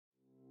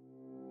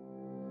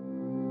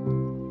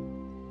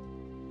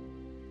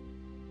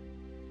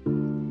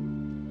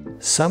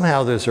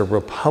somehow there's a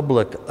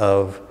republic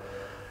of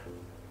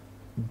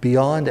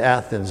beyond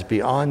Athens,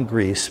 beyond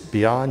Greece,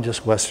 beyond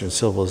just Western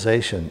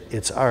civilization.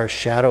 It's our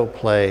shadow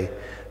play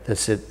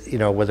that's it, you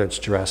know, whether it's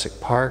Jurassic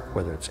Park,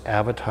 whether it's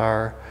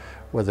Avatar,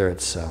 whether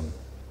it's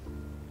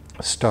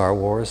Star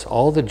Wars,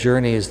 all the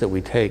journeys that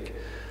we take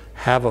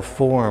have a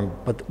form,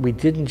 but we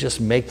didn't just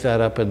make that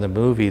up in the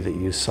movie that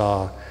you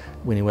saw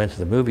when you went to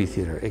the movie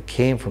theater. It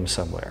came from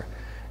somewhere.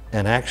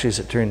 And actually, as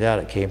it turned out,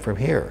 it came from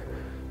here,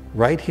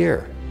 right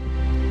here.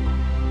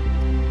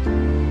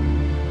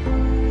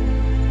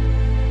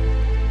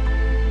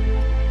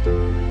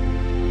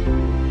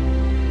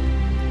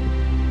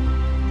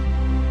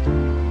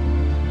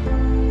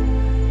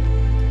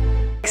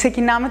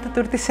 Ξεκινάμε το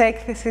tour της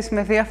έκθεσης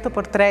με δύο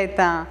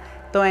αυτοπορτρέτα,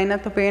 το ένα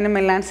το οποίο είναι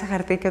μελάνι σε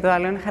χαρτί και το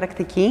άλλο είναι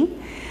χαρακτική,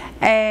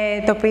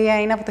 τα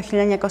οποία είναι από το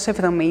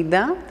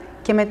 1970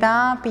 και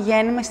μετά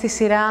πηγαίνουμε στη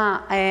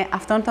σειρά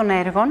αυτών των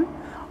έργων,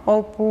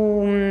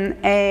 όπου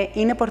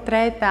είναι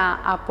πορτρέτα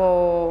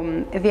από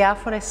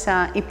διάφορες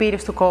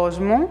υπήρες του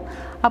κόσμου,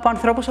 από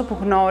ανθρώπους που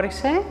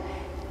γνώρισε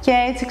και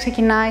έτσι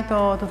ξεκινάει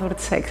το tour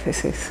της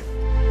έκθεσης.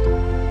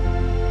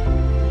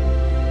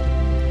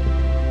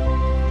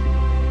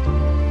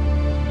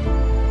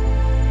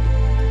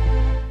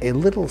 A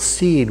little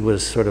seed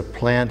was sort of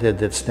planted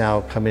that's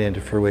now coming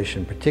into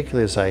fruition,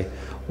 particularly as I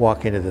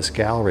walk into this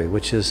gallery,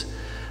 which is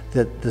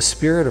that the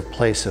spirit of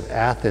place of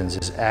Athens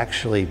is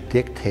actually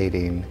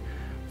dictating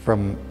from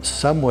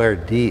somewhere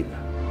deep.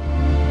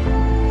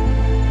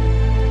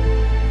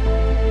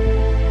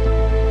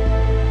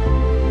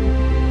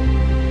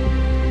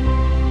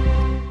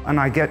 And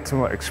I get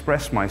to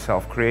express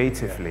myself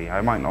creatively. I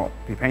might not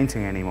be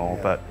painting anymore,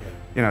 but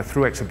you know,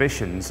 through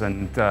exhibitions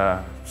and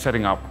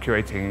setting up,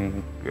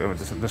 curating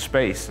the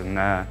space and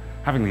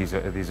having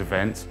these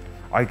events,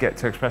 I get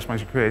to express my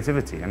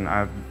creativity. And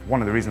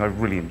one of the reasons I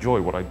really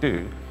enjoy what I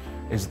do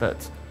is that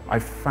I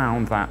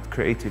found that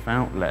creative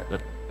outlet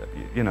that,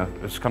 you know,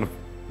 it's kind of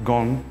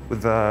gone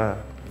with the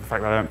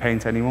fact that I don't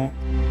paint anymore.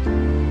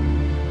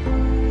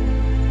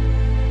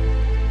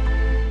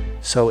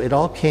 So it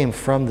all came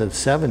from the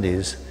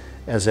 70s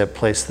as a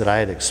place that I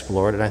had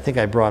explored, and I think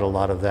I brought a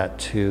lot of that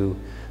to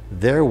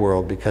their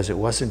world because it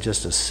wasn't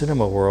just a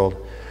cinema world,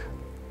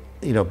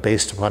 you know,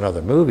 based upon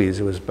other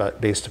movies. It was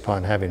based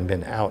upon having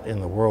been out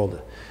in the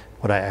world,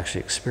 what I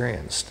actually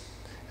experienced.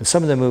 And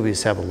some of the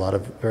movies have a lot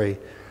of very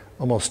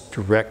almost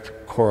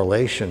direct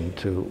correlation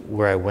to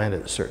where I went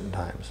at certain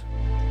times.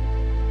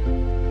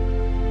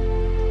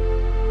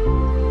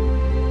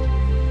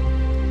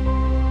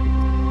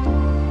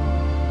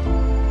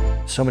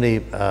 So many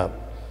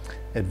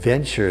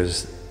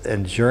adventures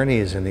and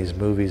journeys in these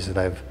movies that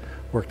I've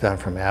worked on,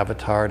 from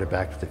Avatar to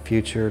Back to the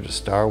Future to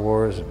Star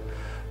Wars and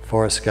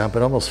Forrest Gump.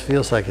 It almost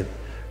feels like it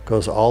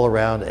goes all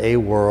around a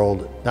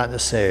world, not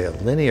necessarily a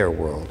linear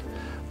world,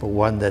 but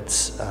one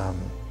that's,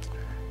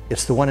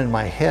 it's the one in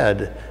my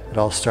head that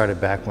all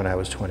started back when I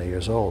was 20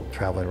 years old,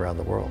 traveling around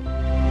the world.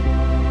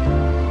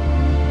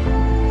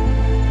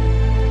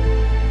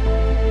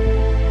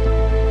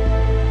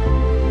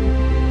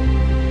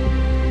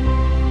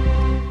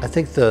 I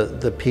think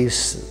the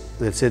piece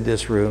that's in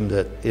this room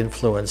that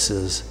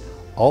influences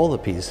all the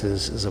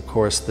pieces is, of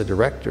course, the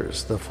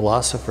directors, the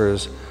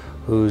philosophers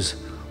whose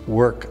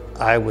work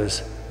I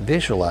was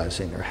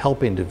visualizing or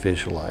helping to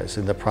visualize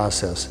in the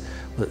process.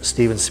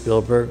 Steven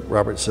Spielberg,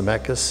 Robert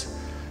Zemeckis,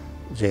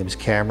 James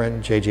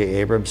Cameron, J.J.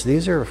 Abrams.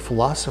 These are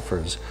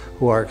philosophers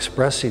who are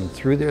expressing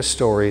through their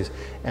stories,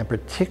 and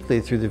particularly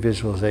through the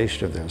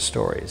visualization of their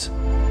stories.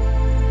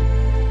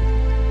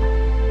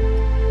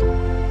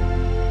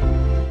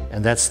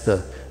 And that's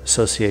the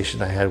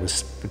association I had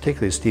with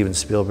particularly Steven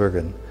Spielberg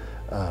and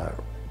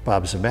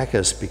Bob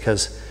Zemeckis,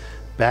 because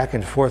back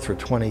and forth for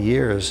 20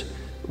 years,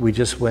 we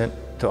just went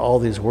to all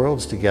these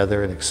worlds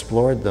together and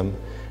explored them,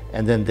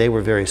 and then they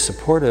were very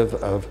supportive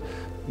of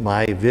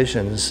my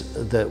visions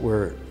that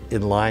were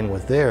in line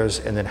with theirs,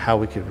 and then how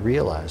we could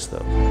realize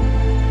those.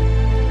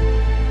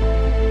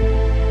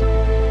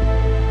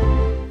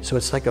 So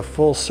it's like a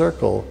full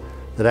circle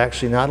that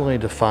actually not only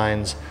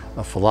defines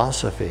a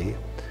philosophy,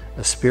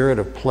 a spirit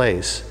of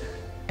place,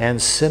 and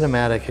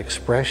cinematic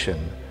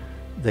expression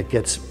that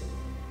gets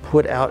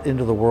put out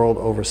into the world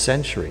over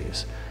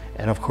centuries.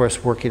 And of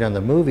course, working on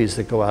the movies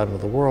that go out into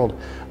the world,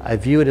 I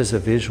view it as a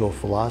visual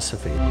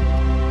philosophy.